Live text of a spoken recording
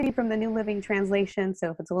reading from the New Living Translation, so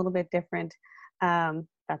if it's a little bit different,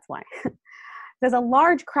 that's why. There's a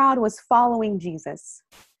large crowd was following Jesus.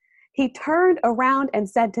 He turned around and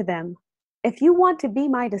said to them, "If you want to be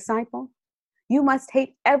my disciple, you must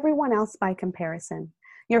hate everyone else by comparison.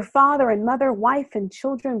 Your father and mother, wife and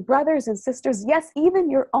children, brothers and sisters, yes, even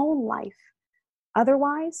your own life.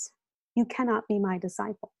 Otherwise, you cannot be my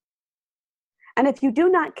disciple. And if you do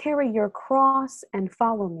not carry your cross and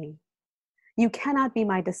follow me, you cannot be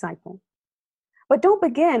my disciple. But don't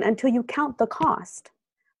begin until you count the cost.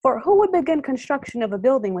 For who would begin construction of a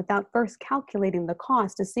building without first calculating the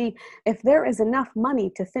cost to see if there is enough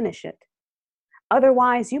money to finish it?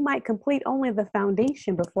 Otherwise, you might complete only the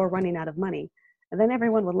foundation before running out of money, and then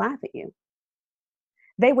everyone would laugh at you.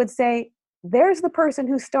 They would say, 'There's the person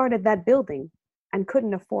who started that building and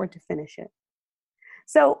couldn't afford to finish it.'"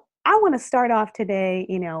 So I want to start off today,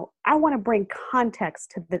 I want to bring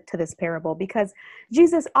context to this parable, because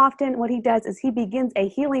Jesus often, what he does is he begins a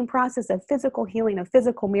healing process of physical healing, a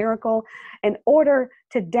physical miracle, in order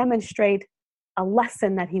to demonstrate a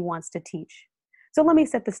lesson that he wants to teach. So let me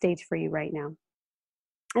set the stage for you right now.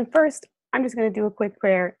 And first, I'm just going to do a quick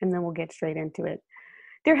prayer and then we'll get straight into it.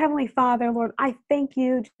 Dear Heavenly Father, Lord, I thank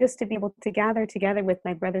you just to be able to gather together with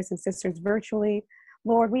my brothers and sisters virtually.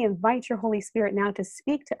 Lord, we invite your Holy Spirit now to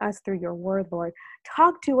speak to us through your word, Lord.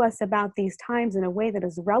 Talk to us about these times in a way that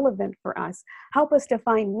is relevant for us. Help us to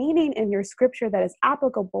find meaning in your scripture that is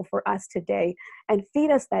applicable for us today, and feed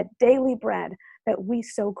us that daily bread that we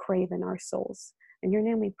so crave in our souls. In your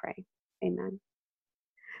name we pray. Amen.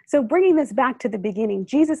 So bringing this back to the beginning,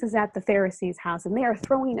 Jesus is at the Pharisees' house and they are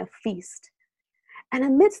throwing a feast. And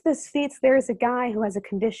amidst this feast, there's a guy who has a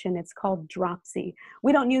condition. It's called dropsy.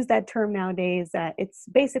 We don't use that term nowadays. It's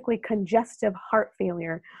basically congestive heart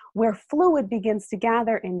failure, where fluid begins to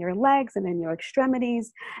gather in your legs and in your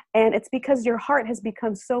extremities. And it's because your heart has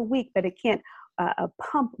become so weak that it can't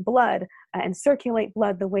pump blood and circulate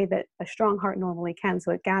blood the way that a strong heart normally can.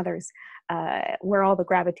 So it gathers where all the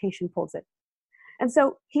gravitation pulls it. And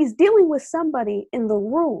so he's dealing with somebody in the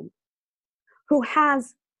room who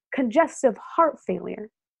has congestive heart failure.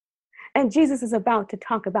 And Jesus is about to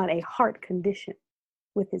talk about a heart condition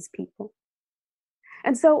with his people.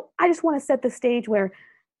 And so I just want to set the stage where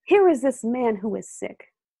here is this man who is sick.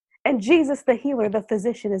 And Jesus, the healer, the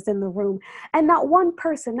physician, is in the room. And not one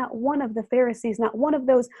person, not one of the Pharisees, not one of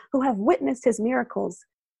those who have witnessed his miracles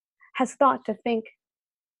has thought to think,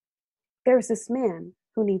 there's this man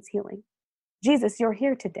who needs healing. Jesus, you're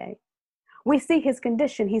here today. We see his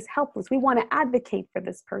condition. He's helpless. We want to advocate for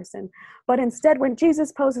this person. But instead, when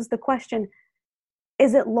Jesus poses the question,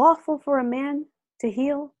 is it lawful for a man to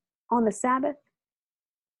heal on the Sabbath?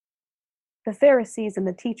 The Pharisees and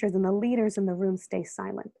the teachers and the leaders in the room stay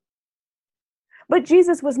silent. But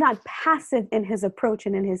Jesus was not passive in his approach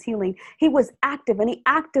and in his healing. He was active, and he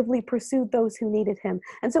actively pursued those who needed him.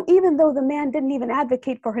 And so even though the man didn't even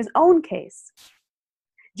advocate for his own case,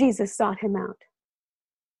 Jesus sought him out.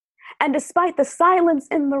 And despite the silence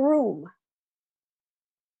in the room,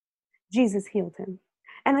 Jesus healed him.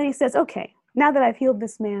 And then he says, okay, now that I've healed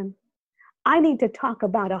this man, I need to talk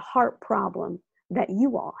about a heart problem that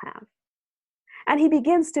you all have. And he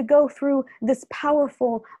begins to go through this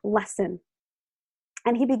powerful lesson.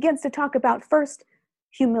 And he begins to talk about first,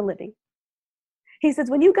 humility. He says,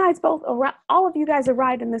 when you guys all of you guys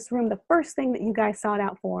arrived in this room, the first thing that you guys sought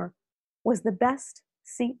out for was the best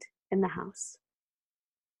seat in the house.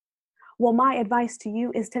 Well, my advice to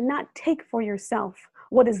you is to not take for yourself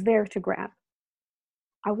what is there to grab.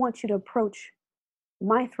 I want you to approach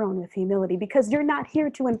my throne with humility, because you're not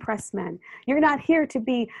here to impress men. You're not here to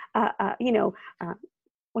be,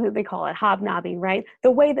 what do they call it? Hobnobbing, right?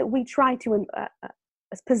 The way that we try to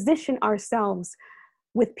position ourselves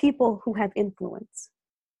with people who have influence.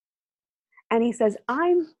 And he says,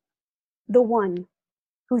 I'm the one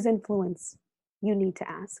whose influence you need to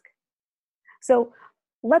ask. So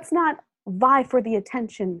let's not vie for the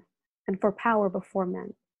attention and for power before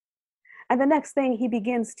men. And the next thing he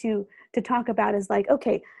begins to talk about is like,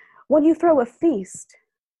 okay, when you throw a feast,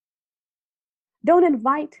 don't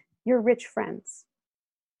invite your rich friends.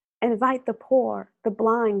 Invite the poor, the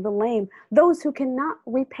blind, the lame, those who cannot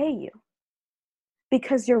repay you,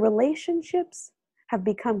 because your relationships have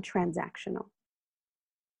become transactional.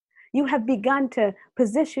 You have begun to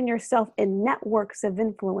position yourself in networks of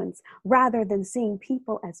influence rather than seeing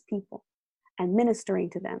people as people and ministering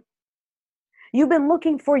to them. You've been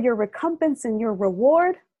looking for your recompense and your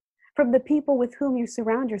reward from the people with whom you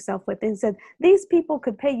surround yourself with, and said, these people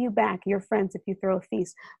could pay you back, your friends, if you throw a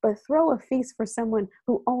feast, but throw a feast for someone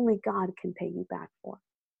who only God can pay you back for.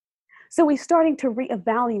 So he's starting to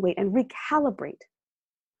reevaluate and recalibrate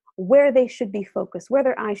where they should be focused, where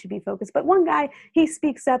their eyes should be focused. But one guy, he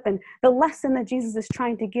speaks up, and the lesson that Jesus is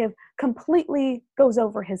trying to give completely goes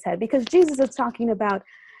over his head, because Jesus is talking about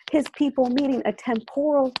his people meeting a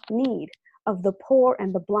temporal need of the poor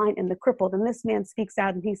and the blind and the crippled. And this man speaks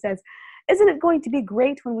out and he says, isn't it going to be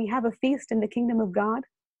great when we have a feast in the kingdom of God?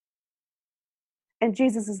 And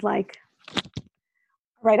Jesus is like,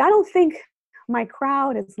 right, I don't think my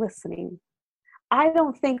crowd is listening. I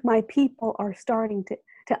don't think my people are starting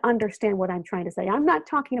to understand what I'm trying to say. I'm not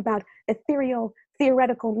talking about ethereal,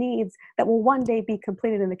 theoretical needs that will one day be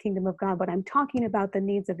completed in the kingdom of God, but I'm talking about the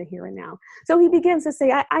needs of the here and now. So he begins to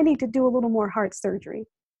say, I need to do a little more heart surgery.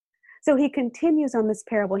 So he continues on this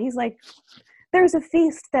parable. He's like, there's a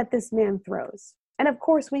feast that this man throws. And of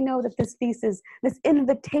course, we know that this feast is this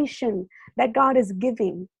invitation that God is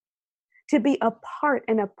giving to be a part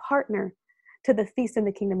and a partner to the feast in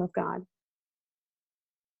the kingdom of God.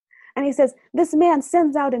 And he says, this man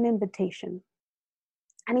sends out an invitation,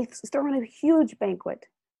 and he's throwing a huge banquet.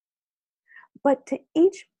 But to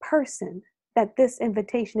each person that this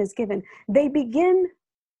invitation is given, they begin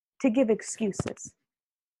to give excuses.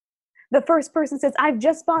 The first person says, I've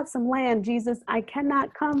just bought some land, Jesus. I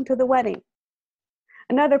cannot come to the wedding.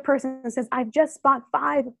 Another person says, I've just bought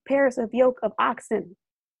 5 pairs of yoke of oxen.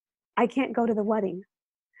 I can't go to the wedding.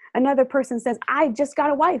 Another person says, I just got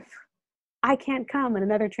a wife. I can't come. And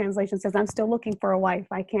another translation says, I'm still looking for a wife.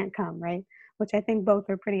 I can't come, right? Which I think both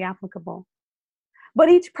are pretty applicable. But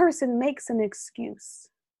each person makes an excuse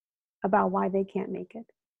about why they can't make it.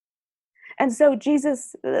 And so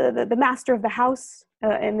Jesus, the master of the house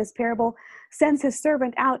in this parable, sends his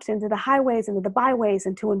servant out into the highways and the byways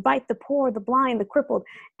and to invite the poor, the blind, the crippled,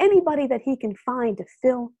 anybody that he can find to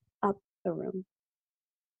fill up the room.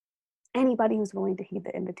 Anybody who's willing to heed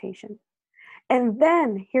the invitation. And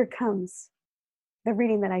then here comes the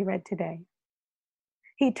reading that I read today.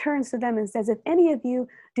 He turns to them and says, if any of you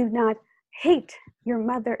do not hate your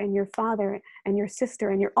mother and your father and your sister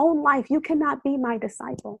and your own life, you cannot be my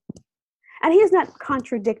disciple. And he's not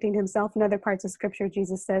contradicting himself. In other parts of scripture,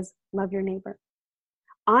 Jesus says, love your neighbor.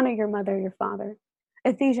 Honor your mother, your father.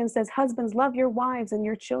 Ephesians says, husbands, love your wives and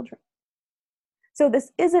your children. So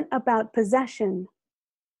this isn't about possession.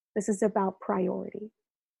 This is about priority.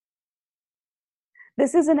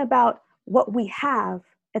 This isn't about what we have.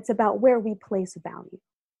 It's about where we place value.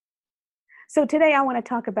 So today I want to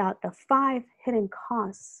talk about the 5 hidden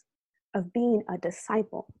costs of being a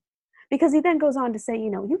disciple. Because he then goes on to say,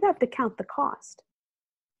 you have to count the cost.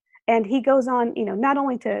 And he goes on, not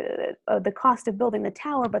only to the cost of building the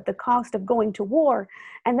tower, but the cost of going to war.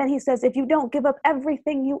 And then he says, if you don't give up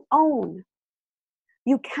everything you own,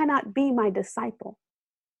 you cannot be my disciple.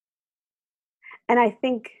 And I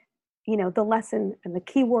think, the lesson and the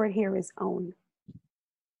key word here is own.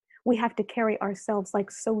 We have to carry ourselves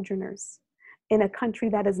like sojourners in a country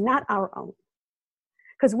that is not our own.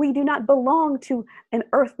 Because we do not belong to an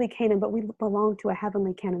earthly Canaan, but we belong to a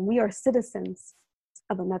heavenly Canaan. We are citizens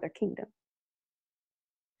of another kingdom.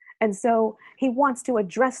 And so he wants to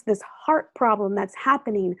address this heart problem that's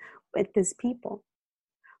happening with his people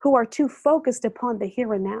who are too focused upon the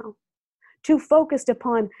here and now, too focused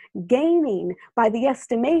upon gaining by the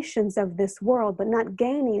estimations of this world, but not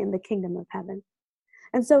gaining in the kingdom of heaven.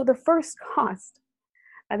 And so the first cost,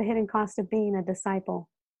 the hidden cost of being a disciple,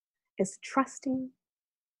 is trusting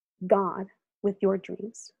God with your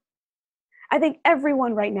dreams. I think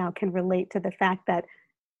everyone right now can relate to the fact that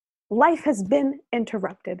life has been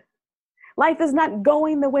interrupted. Life is not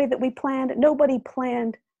going the way that we planned. Nobody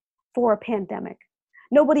planned for a pandemic.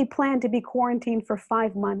 Nobody planned to be quarantined for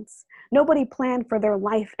 5 months. Nobody planned for their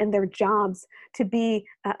life and their jobs to be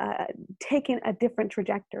taking a different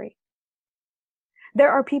trajectory.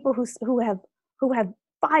 There are people who have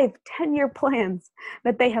 5-10-year plans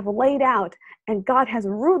that they have laid out, and God has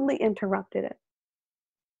rudely interrupted it.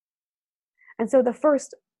 And so the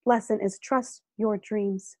first lesson is trust your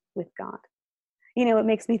dreams with God. It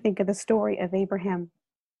makes me think of the story of Abraham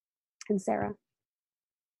and Sarah.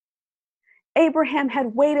 Abraham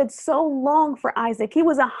had waited so long for Isaac. He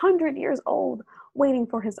was 100 years old waiting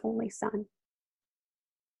for his only son.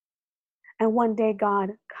 And one day God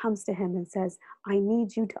comes to him and says, I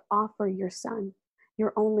need you to offer your son,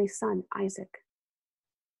 your only son, Isaac,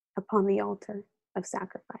 upon the altar of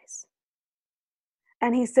sacrifice.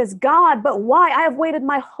 And he says, God, but why? I have waited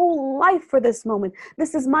my whole life for this moment.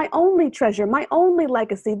 This is my only treasure, my only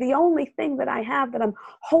legacy, the only thing that I have that I'm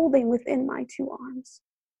holding within my 2 arms.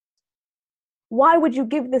 Why would you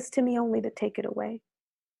give this to me only to take it away?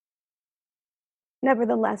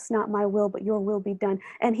 Nevertheless, not my will, but your will be done.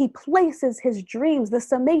 And he places his dreams, the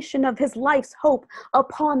summation of his life's hope,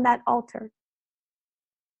 upon that altar.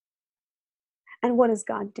 And what does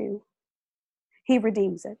God do? He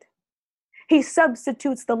redeems it. He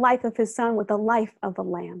substitutes the life of his son with the life of a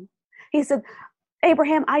lamb. He said,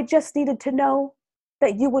 Abraham, I just needed to know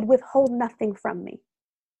that you would withhold nothing from me.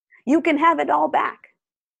 You can have it all back.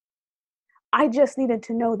 I just needed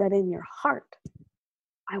to know that in your heart,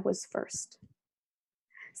 I was first.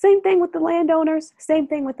 Same thing with the landowners, same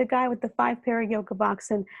thing with the guy with the 5 pair of yoke of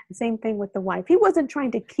oxen, same thing with the wife. He wasn't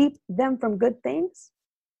trying to keep them from good things.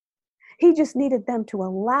 He just needed them to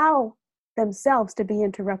allow themselves to be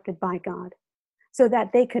interrupted by God so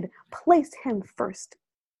that they could place him first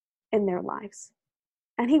in their lives.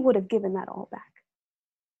 And he would have given that all back.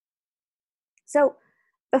 So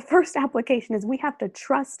the first application is we have to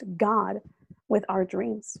trust God with our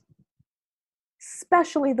dreams,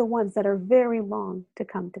 especially the ones that are very long to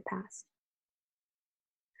come to pass.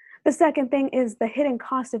 The second thing is the hidden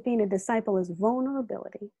cost of being a disciple is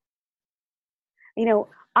vulnerability. You know,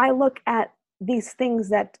 I look at these things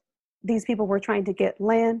that these people were trying to get: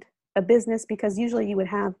 land, a business, because usually you would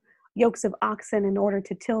have yokes of oxen in order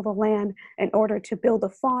to till the land, in order to build a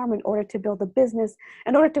farm, in order to build a business,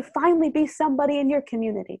 in order to finally be somebody in your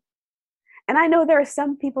community. And I know there are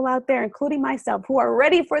some people out there, including myself, who are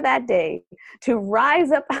ready for that day to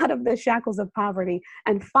rise up out of the shackles of poverty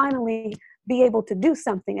and finally be able to do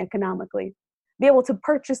something economically, be able to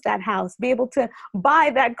purchase that house, be able to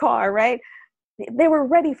buy that car, right? They were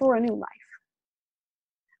ready for a new life.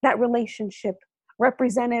 That relationship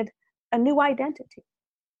represented a new identity,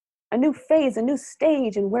 a new phase, a new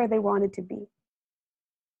stage in where they wanted to be.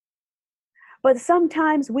 But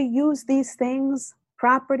sometimes we use these things,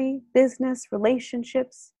 property, business,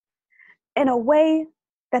 relationships, in a way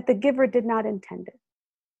that the giver did not intend it.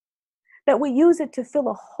 That we use it to fill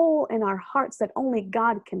a hole in our hearts that only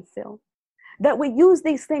God can fill. That we use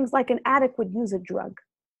these things like an addict would use a drug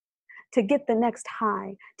to get the next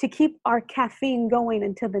high, to keep our caffeine going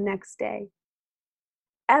until the next day.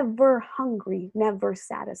 Ever hungry, never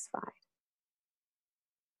satisfied.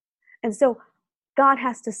 And so God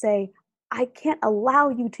has to say, I can't allow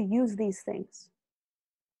you to use these things.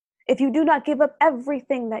 If you do not give up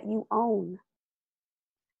everything that you own,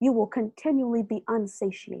 you will continually be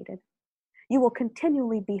unsatiated. You will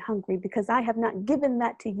continually be hungry because I have not given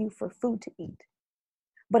that to you for food to eat,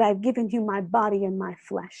 but I've given you my body and my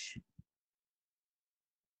flesh.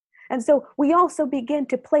 And so we also begin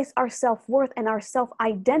to place our self-worth and our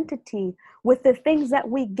self-identity with the things that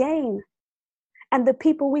we gain and the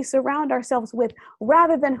people we surround ourselves with,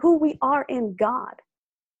 rather than who we are in God.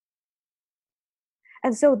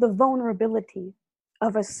 And so the vulnerability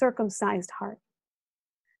of a circumcised heart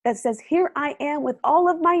that says, here I am with all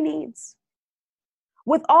of my needs,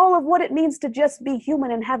 with all of what it means to just be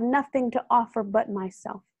human and have nothing to offer but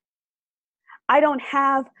myself. I don't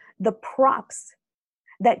have the props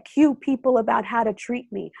that cue people about how to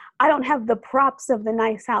treat me. I don't have the props of the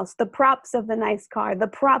nice house, the props of the nice car, the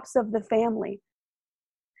props of the family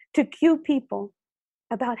to cue people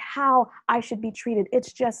about how I should be treated.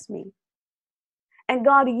 It's just me. And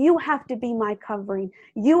God, you have to be my covering.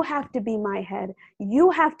 You have to be my head.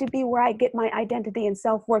 You have to be where I get my identity and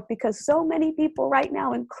self-worth, because so many people right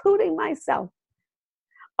now, including myself,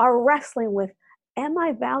 are wrestling with, am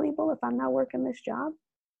I valuable if I'm not working this job?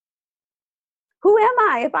 Who am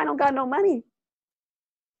I if I don't got no money?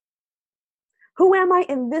 Who am I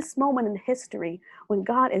in this moment in history when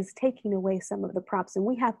God is taking away some of the props and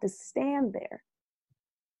we have to stand there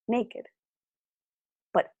naked,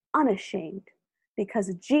 but unashamed,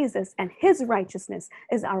 because Jesus and his righteousness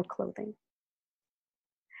is our clothing.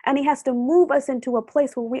 And he has to move us into a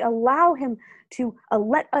place where we allow him to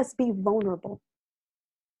let us be vulnerable.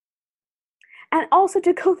 And also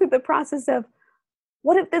to go through the process of,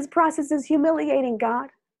 what if this process is humiliating, God?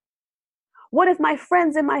 What if my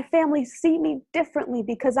friends and my family see me differently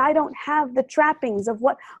because I don't have the trappings of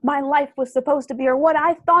what my life was supposed to be or what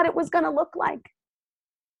I thought it was going to look like?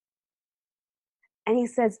 And he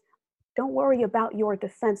says, don't worry about your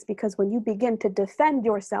defense, because when you begin to defend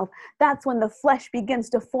yourself, that's when the flesh begins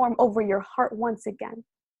to form over your heart once again.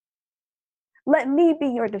 Let me be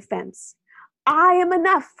your defense. I am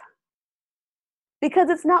enough.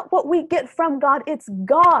 Because it's not what we get from God, it's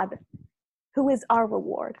God who is our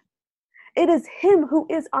reward. It is him who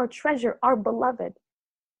is our treasure, our beloved.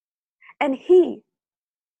 And he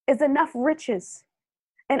is enough riches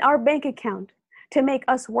in our bank account to make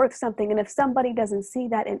us worth something. And if somebody doesn't see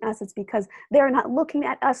that in us, it's because they're not looking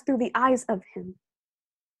at us through the eyes of him.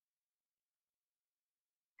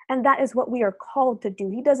 And that is what we are called to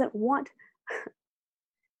do. He doesn't want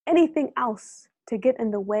anything else to get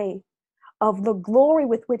in the way of the glory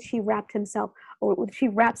with which he wrapped himself, or which he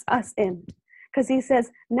wraps us in. Because he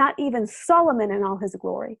says, not even Solomon in all his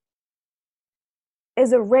glory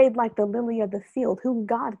is arrayed like the lily of the field, whom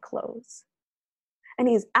God clothes. And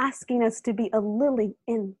he's asking us to be a lily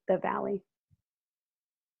in the valley.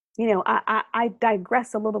 You know, I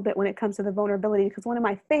digress a little bit when it comes to the vulnerability, because one of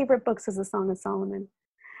my favorite books is the Song of Solomon.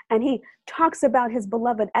 And he talks about his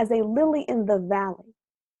beloved as a lily in the valley,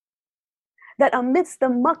 that amidst the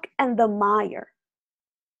muck and the mire,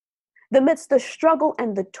 amidst the struggle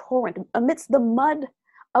and the torrent, amidst the mud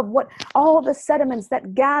of what all the sediments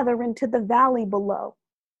that gather into the valley below,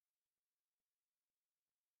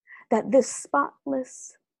 that this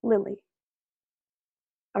spotless lily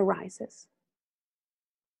arises.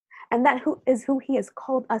 And that is who he has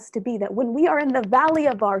called us to be. That when we are in the valley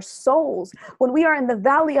of our souls, when we are in the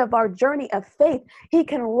valley of our journey of faith, he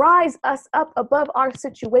can rise us up above our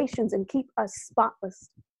situations and keep us spotless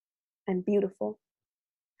and beautiful.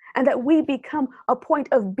 And that we become a point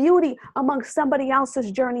of beauty among somebody else's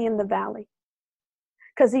journey in the valley.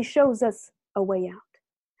 Because he shows us a way out.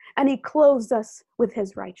 And he clothes us with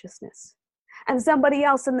his righteousness. And somebody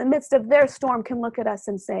else in the midst of their storm can look at us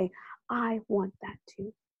and say, I want that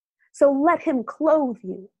too. So let him clothe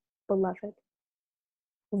you, beloved.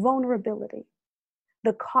 Vulnerability,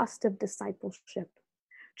 the cost of discipleship,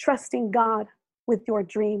 trusting God with your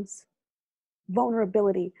dreams,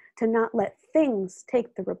 vulnerability to not let things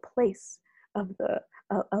take the replace of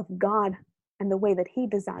God and the way that he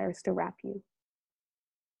desires to wrap you.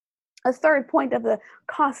 A third point of the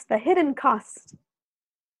cost, the hidden cost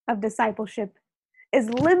of discipleship, is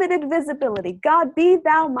limited visibility. God, be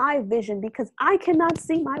thou my vision, because I cannot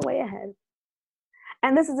see my way ahead.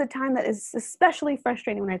 And this is a time that is especially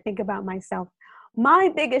frustrating when I think about myself. My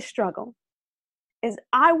biggest struggle is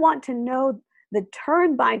I want to know the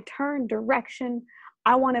turn-by-turn direction.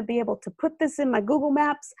 I want to be able to put this in my Google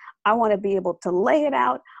Maps. I want to be able to lay it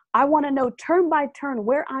out. I want to know turn-by-turn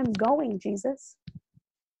where I'm going, Jesus.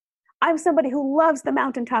 I'm somebody who loves the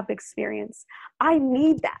mountaintop experience. I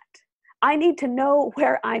need that. I need to know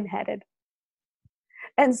where I'm headed.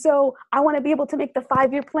 And so I want to be able to make the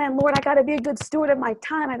 5-year plan. Lord, I got to be a good steward of my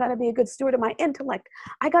time. I got to be a good steward of my intellect.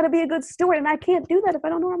 I got to be a good steward, and I can't do that if I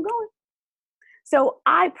don't know where I'm going. So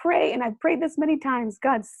I pray, and I've prayed this many times,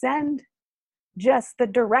 God, send just the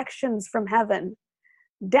directions from heaven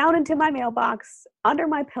down into my mailbox, under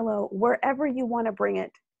my pillow, wherever you want to bring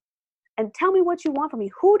it. And tell me what you want from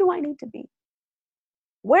me. Who do I need to be?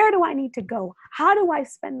 Where do I need to go? How do I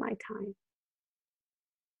spend my time?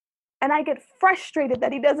 And I get frustrated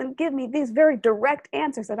that he doesn't give me these very direct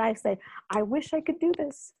answers that I say, I wish I could do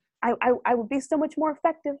this. I would be so much more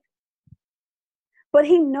effective. But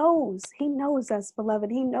he knows us,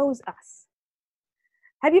 beloved. He knows us.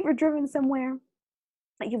 Have you ever driven somewhere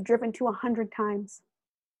that you've driven to 100 times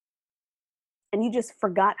and you just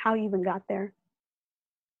forgot how you even got there?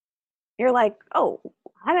 You're like, oh,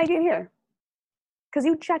 how did I get here? Because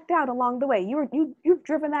you checked out along the way. You've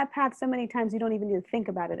driven that path so many times you don't even need to think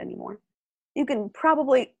about it anymore. You can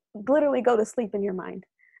probably literally go to sleep in your mind,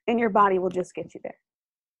 and your body will just get you there.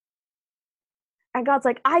 And God's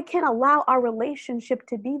like, I can't allow our relationship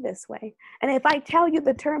to be this way. And if I tell you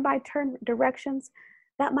the turn-by-turn directions,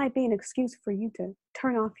 that might be an excuse for you to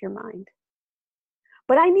turn off your mind.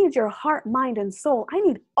 But I need your heart, mind, and soul. I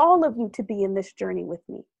need all of you to be in this journey with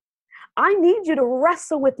me. I need you to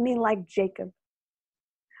wrestle with me like Jacob.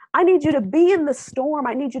 I need you to be in the storm.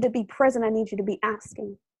 I need you to be present. I need you to be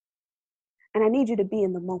asking. And I need you to be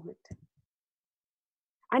in the moment.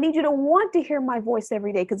 I need you to want to hear my voice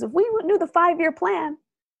every day. Because if we knew the 5-year plan,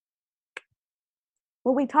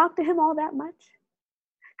 will we talk to him all that much?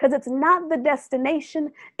 Because it's not the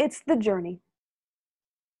destination, it's the journey.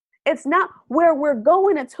 It's not where we're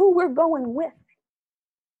going, it's who we're going with.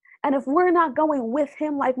 And if we're not going with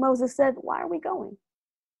him, like Moses said, why are we going?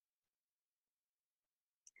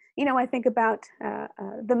 You know, I think about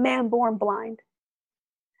the man born blind.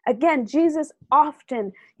 Again, Jesus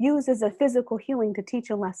often uses a physical healing to teach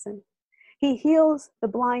a lesson. He heals the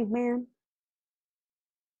blind man.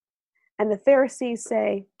 And the Pharisees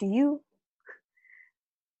say,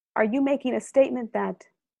 are you making a statement that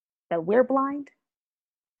we're blind?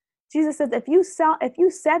 Jesus says, if you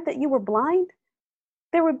said that you were blind,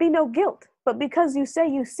 there would be no guilt. But because you say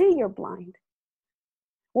you see, you're blind.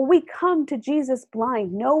 When we come to Jesus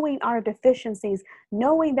blind, knowing our deficiencies,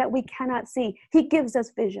 knowing that we cannot see, he gives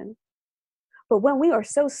us vision. But when we are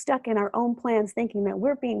so stuck in our own plans, thinking that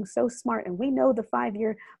we're being so smart and we know the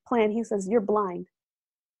 5-year plan, he says, you're blind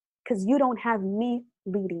because you don't have me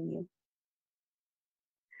leading you.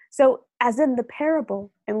 So as in the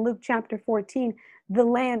parable in Luke chapter 14, the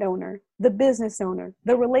landowner, the business owner,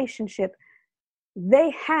 the relationship,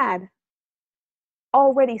 they had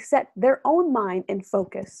already set their own mind in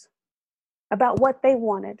focus about what they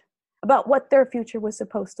wanted, about what their future was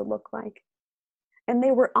supposed to look like. And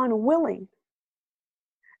they were unwilling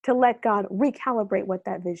to let God recalibrate what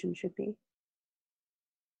that vision should be.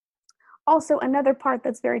 Also, another part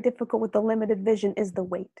that's very difficult with the limited vision is the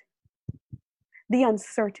wait, the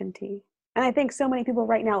uncertainty. And I think so many people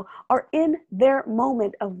right now are in their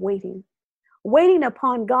moment of waiting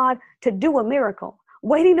upon God to do a miracle,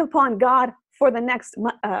 waiting upon God for the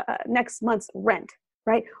next month's rent,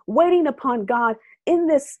 right? Waiting upon God in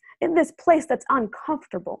this place that's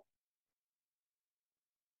uncomfortable,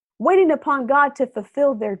 waiting upon God to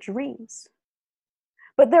fulfill their dreams.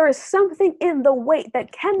 But there is something in the wait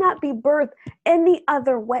that cannot be birthed any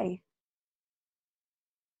other way.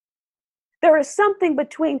 There is something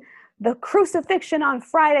between the crucifixion on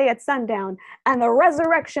Friday at sundown and the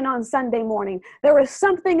resurrection on Sunday morning. There is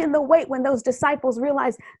something in the wait when those disciples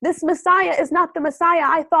realized this Messiah is not the Messiah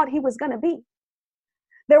I thought he was going to be.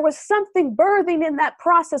 There was something birthing in that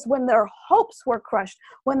process when their hopes were crushed,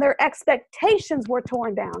 when their expectations were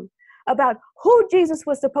torn down about who Jesus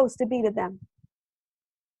was supposed to be to them.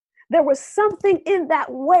 There was something in that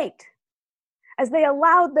wait as they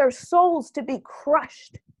allowed their souls to be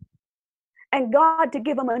crushed and God to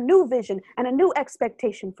give them a new vision and a new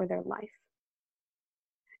expectation for their life.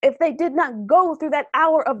 If they did not go through that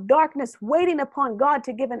hour of darkness waiting upon God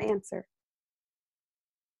to give an answer,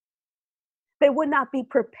 they would not be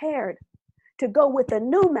prepared to go with a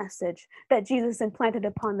new message that Jesus implanted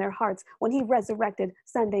upon their hearts when he resurrected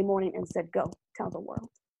Sunday morning and said, go tell the world.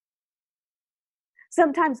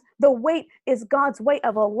 Sometimes the wait is God's way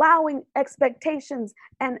of allowing expectations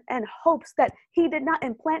and hopes that he did not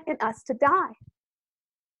implant in us to die.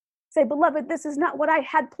 Say, beloved, this is not what I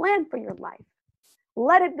had planned for your life.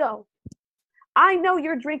 Let it go. I know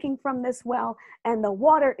you're drinking from this well and the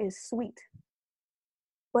water is sweet,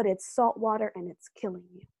 but it's salt water and it's killing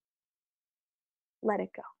you. Let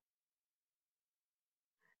it go.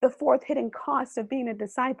 The fourth hidden cost of being a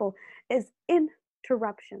disciple is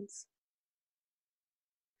interruptions.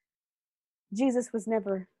 Jesus was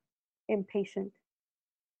never impatient.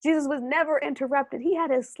 Jesus was never interrupted. He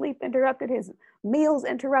had his sleep interrupted, his meals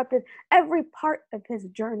interrupted. Every part of his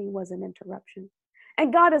journey was an interruption.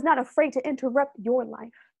 And God is not afraid to interrupt your life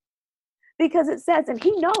because it says, and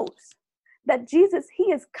he knows that Jesus,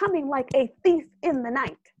 he is coming like a thief in the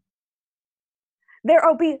night. There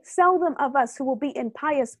will be seldom of us who will be in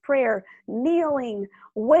pious prayer, kneeling,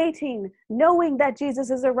 waiting, knowing that Jesus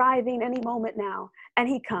is arriving any moment now, and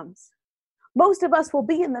he comes. Most of us will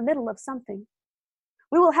be in the middle of something.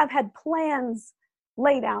 We will have had plans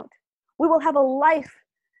laid out. We will have a life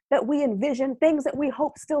that we envision, things that we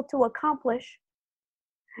hope still to accomplish.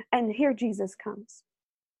 And here Jesus comes.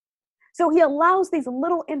 So he allows these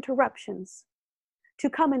little interruptions to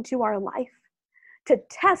come into our life to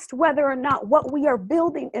test whether or not what we are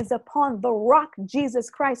building is upon the rock, Jesus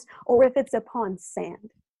Christ, or if it's upon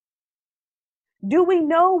sand. Do we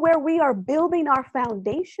know where we are building our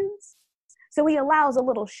foundations? So he allows a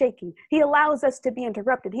little shaking. He allows us to be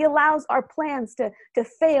interrupted. He allows our plans to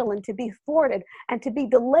fail and to be thwarted and to be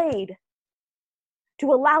delayed,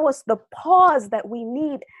 to allow us the pause that we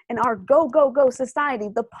need in our go, go, go society,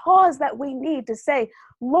 the pause that we need to say,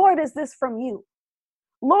 Lord, is this from you?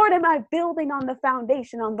 Lord, am I building on the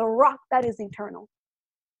foundation, on the rock that is eternal?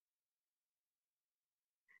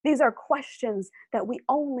 These are questions that we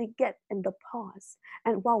only get in the pause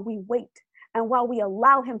and while we wait. And while we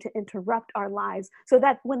allow him to interrupt our lives so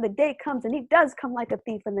that when the day comes, and he does come like a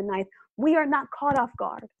thief in the night, we are not caught off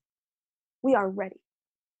guard. We are ready.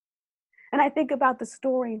 And I think about the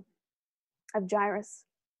story of Jairus.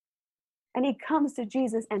 And he comes to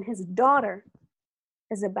Jesus and his daughter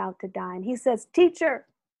is about to die. And he says, teacher,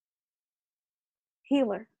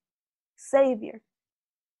 healer, savior,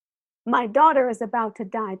 my daughter is about to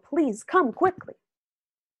die. Please come quickly.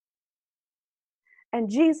 And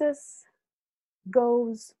Jesus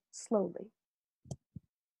goes slowly.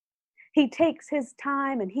 He takes his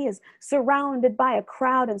time and he is surrounded by a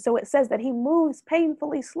crowd. And so it says that he moves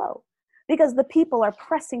painfully slow because the people are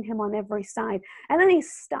pressing him on every side. And then he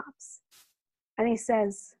stops and he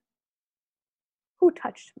says, who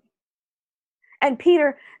touched me? And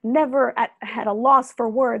Peter, never at a loss for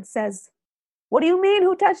words, says, what do you mean,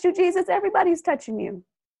 who touched you, Jesus? Everybody's touching you.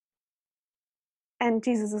 And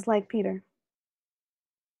Jesus is like, Peter,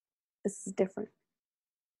 this is different.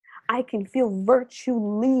 I can feel virtue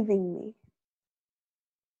leaving me.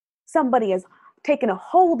 Somebody has taken a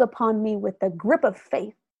hold upon me with the grip of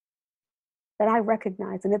faith that I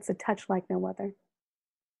recognize, and it's a touch like no other.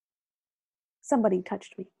 Somebody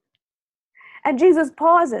touched me. And Jesus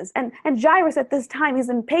pauses. And Jairus at this time, he's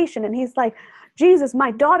impatient. And he's like, Jesus,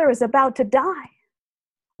 my daughter is about to die.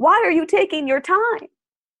 Why are you taking your time?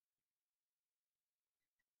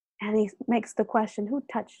 And he makes the question, who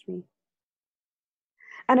touched me?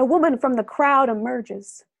 And a woman from the crowd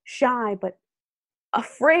emerges, shy, but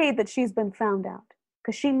afraid that she's been found out,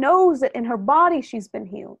 because she knows that in her body she's been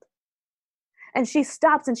healed. And she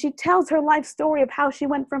stops and she tells her life story of how she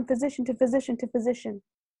went from physician to physician to physician.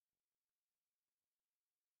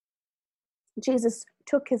 Jesus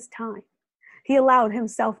took his time. He allowed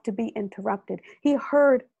himself to be interrupted. He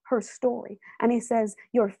heard her story and he says,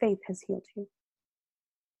 your faith has healed you.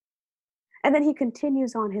 And then he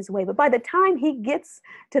continues on his way. But by the time he gets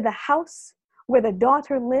to the house where the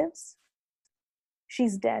daughter lives,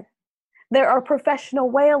 she's dead. There are professional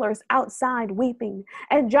wailers outside weeping.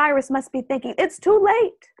 And Jairus must be thinking, it's too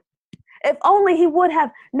late. If only he would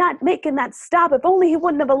have not making that stop. If only he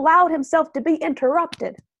wouldn't have allowed himself to be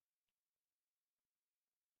interrupted.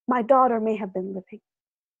 My daughter may have been living.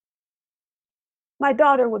 My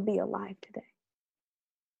daughter would be alive today.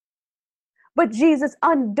 But Jesus,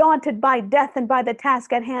 undaunted by death and by the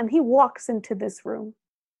task at hand, he walks into this room.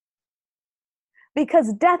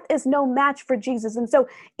 Because death is no match for Jesus. And so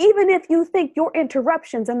even if you think your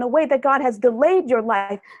interruptions and the way that God has delayed your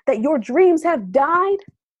life, that your dreams have died,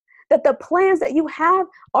 that the plans that you have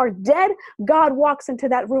are dead, God walks into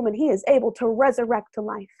that room and he is able to resurrect to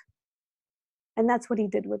life. And that's what he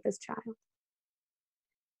did with this child.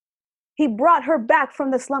 He brought her back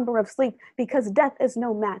from the slumber of sleep, because death is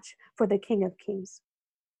no match for the King of Kings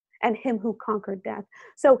and him who conquered death.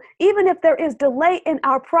 So even if there is delay in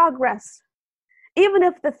our progress, even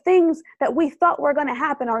if the things that we thought were going to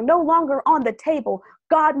happen are no longer on the table,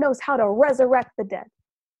 God knows how to resurrect the dead.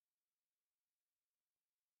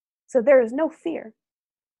 So there is no fear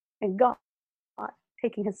in God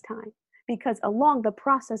taking his time. Because along the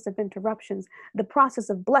process of interruptions, the process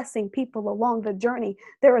of blessing people along the journey,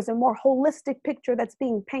 there is a more holistic picture that's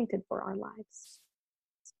being painted for our lives.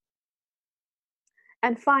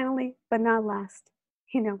 And finally, but not last,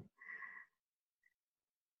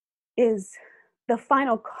 is the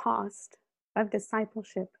final cost of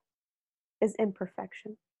discipleship is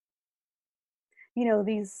imperfection.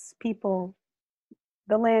 These people,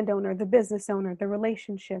 the landowner, the business owner, the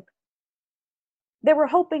relationship, they were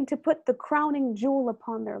hoping to put the crowning jewel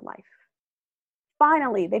upon their life.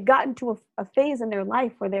 Finally, they've gotten to a phase in their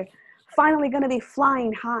life where they're finally going to be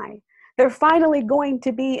flying high. They're finally going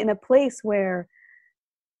to be in a place where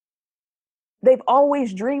they've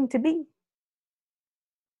always dreamed to be.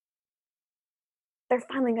 They're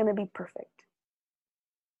finally going to be perfect.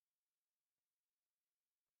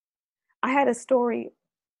 I had a story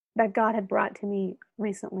that God had brought to me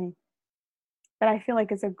recently that I feel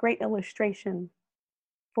like is a great illustration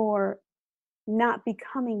for not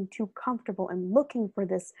becoming too comfortable and looking for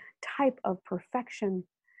this type of perfection,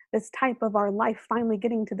 this type of our life finally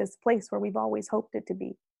getting to this place where we've always hoped it to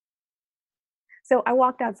be. So I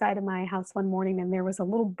walked outside of my house one morning and there was a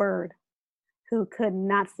little bird who could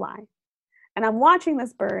not fly. And I'm watching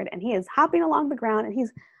this bird and he is hopping along the ground and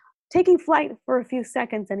he's taking flight for a few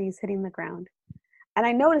seconds and he's hitting the ground. And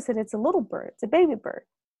I noticed that it's a little bird, it's a baby bird.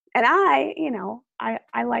 And I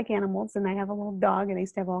like animals and I have a little dog and I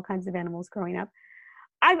used to have all kinds of animals growing up.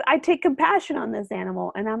 I take compassion on this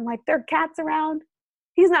animal and I'm like, there are cats around.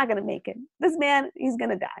 He's not going to make it. This man, he's going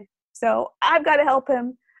to die. So I've got to help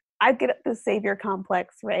him. I get the savior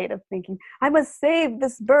complex, right, of thinking, I must save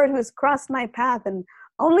this bird who has crossed my path and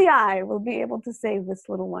only I will be able to save this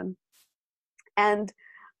little one. And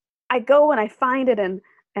I go and I find it and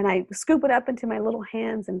I scoop it up into my little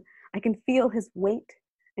hands and I can feel his weight.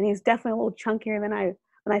 And he's definitely a little chunkier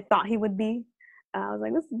than I thought he would be. I was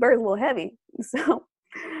like, this bird's a little heavy. So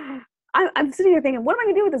I'm sitting here thinking, what am I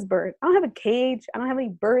going to do with this bird? I don't have a cage. I don't have any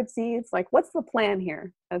bird seeds. Like, what's the plan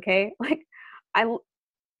here? Okay. Like,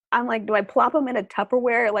 I'm like, do I plop him in a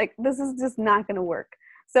Tupperware? Like, this is just not going to work.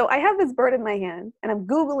 So I have this bird in my hand and I'm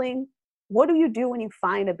Googling, what do you do when you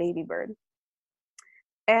find a baby bird?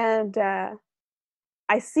 And I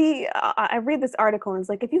read this article and it's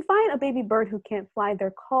like, if you find a baby bird who can't fly,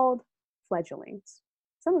 they're called fledglings.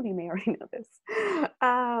 Some of you may already know this.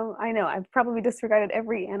 I know I've probably disregarded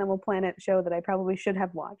every Animal Planet show that I probably should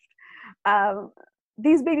have watched.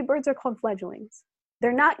 These baby birds are called fledglings.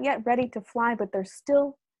 They're not yet ready to fly, but they're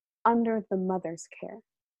still under the mother's care.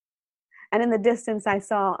 And in the distance, I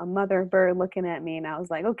saw a mother bird looking at me and I was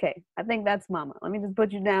like, okay, I think that's mama. Let me just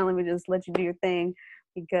put you down. Let me just let you do your thing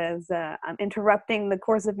because I'm interrupting the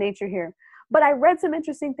course of nature here. But I read some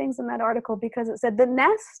interesting things in that article because it said the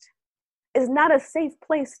nest is not a safe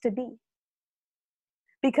place to be.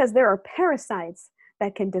 because there are parasites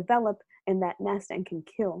that can develop in that nest and can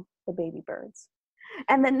kill the baby birds.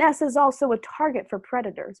 And the nest is also a target for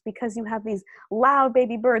predators because you have these loud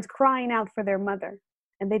baby birds crying out for their mother,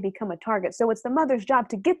 and they become a target. So it's the mother's job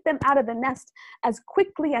to get them out of the nest as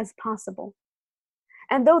quickly as possible.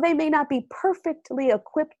 And though they may not be perfectly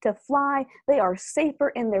equipped to fly, they are safer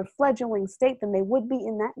in their fledgling state than they would be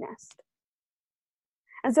in that nest.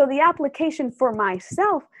 And so the application for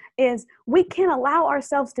myself is we can't allow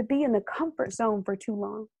ourselves to be in the comfort zone for too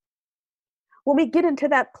long. When we get into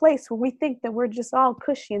that place where we think that we're just all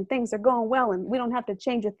cushy and things are going well and we don't have to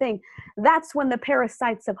change a thing, that's when the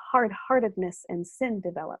parasites of hard-heartedness and sin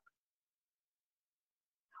develop,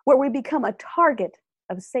 where we become a target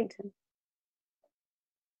of Satan.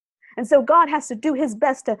 And so God has to do his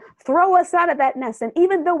best to throw us out of that nest. And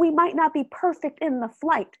even though we might not be perfect in the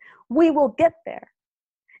flight, we will get there.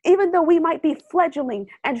 Even though we might be fledgling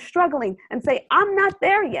and struggling and say, I'm not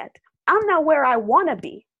there yet. I'm not where I want to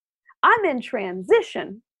be. I'm in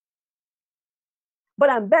transition, but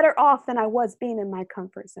I'm better off than I was being in my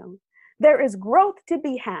comfort zone. There is growth to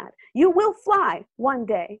be had. You will fly one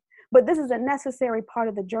day, but this is a necessary part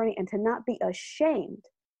of the journey, and to not be ashamed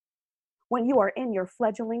when you are in your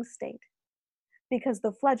fledgling state, because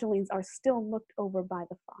the fledglings are still looked over by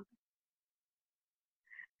the Father.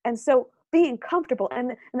 And so being comfortable,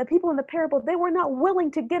 and the people in the parable, they were not willing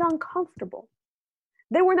to get uncomfortable.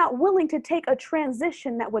 They were not willing to take a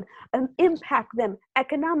transition that would impact them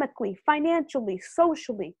economically, financially,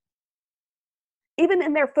 socially, even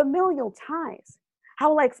in their familial ties. How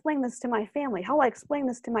will I explain this to my family? How will I explain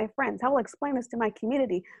this to my friends? How will I explain this to my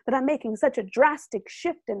community that I'm making such a drastic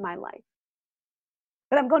shift in my life?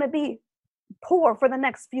 That I'm going to be poor for the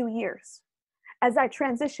next few years as I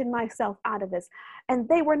transition myself out of this. And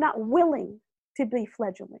they were not willing to be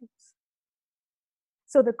fledglings.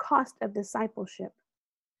 So the cost of discipleship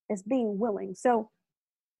is being willing. So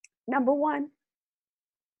number one,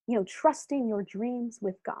 trusting your dreams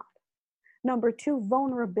with God. Number two,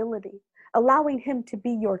 vulnerability, allowing him to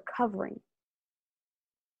be your covering.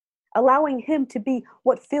 Allowing him to be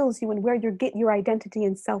what fills you and where you get your identity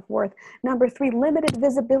and self-worth. Number three, limited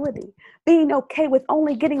visibility, being okay with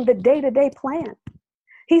only getting the day-to-day plan.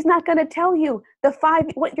 He's not going to tell you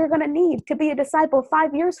what you're going to need to be a disciple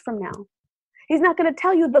 5 years from now. He's not going to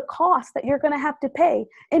tell you the cost that you're going to have to pay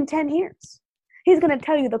in 10 years. He's going to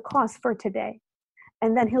tell you the cost for today.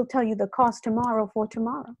 And then he'll tell you the cost tomorrow for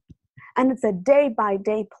tomorrow. And it's a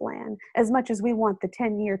day-by-day plan, as much as we want the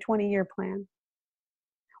 10-year, 20-year plan.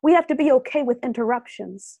 We have to be okay with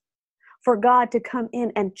interruptions for God to come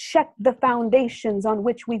in and check the foundations on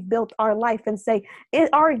which we've built our life and say,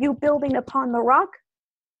 are you building upon the rock?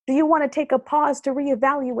 Do you want to take a pause to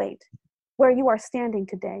reevaluate where you are standing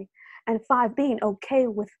today? And 5, being okay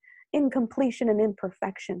with incompletion and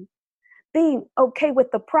imperfection. Being okay with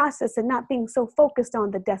the process and not being so focused on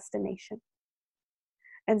the destination.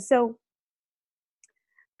 And so,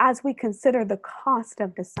 as we consider the cost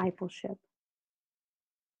of discipleship,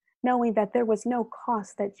 knowing that there was no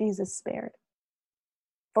cost that Jesus spared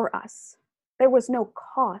for us. There was no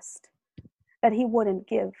cost that he wouldn't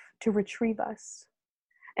give to retrieve us.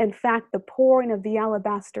 In fact, the pouring of the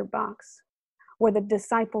alabaster box, where the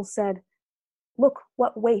disciples said, look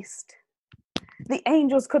what waste. The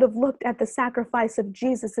angels could have looked at the sacrifice of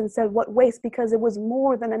Jesus and said, what waste, because it was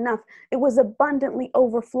more than enough. It was abundantly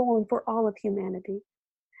overflowing for all of humanity.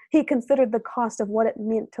 He considered the cost of what it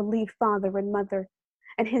meant to leave father and mother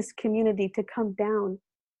and his community to come down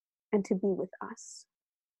and to be with us.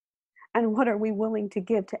 And what are we willing to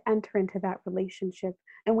give to enter into that relationship?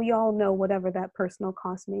 And we all know whatever that personal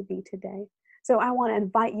cost may be today. So I want to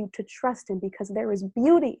invite you to trust him, because there is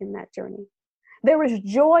beauty in that journey. There is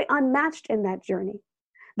joy unmatched in that journey.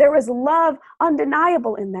 There is love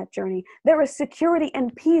undeniable in that journey. There is security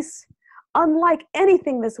and peace unlike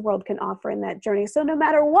anything this world can offer in that journey. So no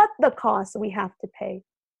matter what the cost we have to pay,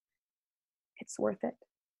 it's worth it.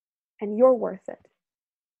 And you're worth it.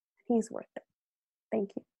 He's worth it.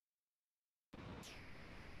 Thank you.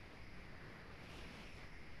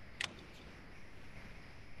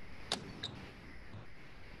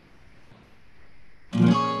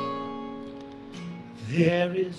 There is